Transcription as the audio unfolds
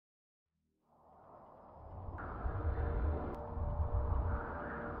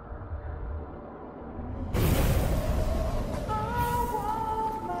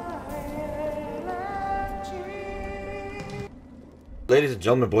Ladies and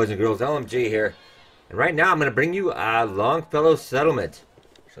gentlemen, boys and girls, LMG here. And right now I'm going to bring you a Longfellow settlement.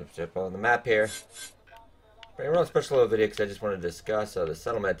 So step on the map here. Bring a real special little video because I just wanted to discuss the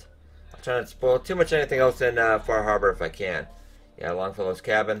settlement. I'm trying not to spoil too much anything else in Far Harbor if I can. Yeah, Longfellow's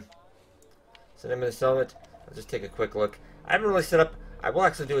Cabin. That's the name of the settlement. I'll just take a quick look. I haven't really set up. I will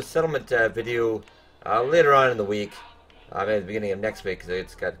actually do a settlement video later on in the week. Maybe at the beginning of next week because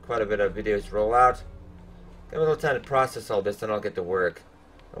it's got quite a bit of videos to roll out. Give me a little time to process all this, then I'll get to work.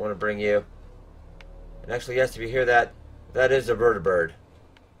 I want to bring you. And actually, yes, if you hear that, that is a vertibird.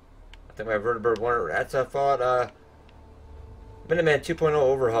 I think my vertibird one. That's a Fallout Minuteman 2.0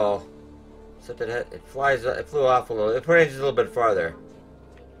 overhaul. Except that it flies. It flew off a little. It ranges a little bit farther.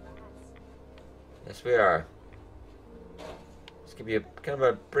 Yes, we are. Let's give you kind of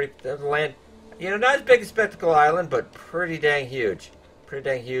a brief land. You know, not as big as Spectacle Island, but pretty dang huge. Pretty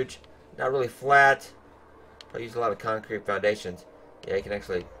dang huge. Not really flat. I use a lot of concrete foundations. Yeah, you can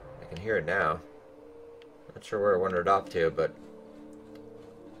actually, I can hear it now. Not sure where it wandered off to, but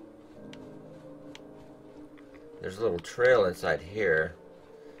there's a little trail inside here.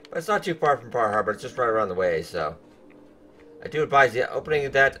 But it's not too far from Far Harbor. It's just right around the way, so I do advise you opening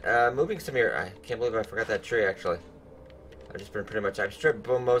that, moving some here. I can't believe I forgot that tree. Actually, I've just been pretty much. I've stripped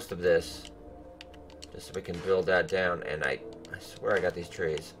most of this just so we can build that down. And I swear I got these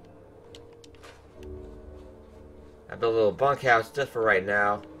trees. I built a little bunkhouse just for right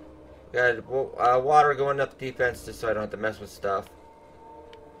now. We got water going up the defense just so I don't have to mess with stuff.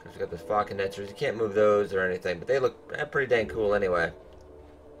 Because we got those fog condensers. You can't move those or anything, but they look pretty dang cool anyway.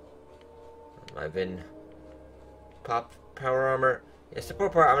 I've been pop power armor. Yeah,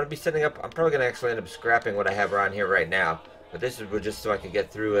 support power. I'm going to be setting up. I'm probably going to actually end up scrapping what I have around here right now. But this is just so I can get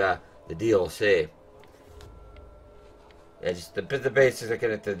through the DLC. Yeah, just the basics I get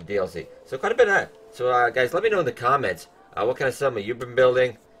into the DLC. So quite a bit. So guys, let me know in the comments what kind of settlement you've been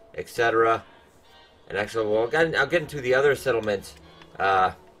building, etc. And actually, well, I'll get into the other settlements,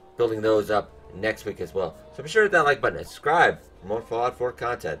 building those up next week as well. So be sure to hit that like button and subscribe for more Fallout 4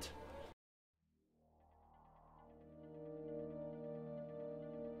 content.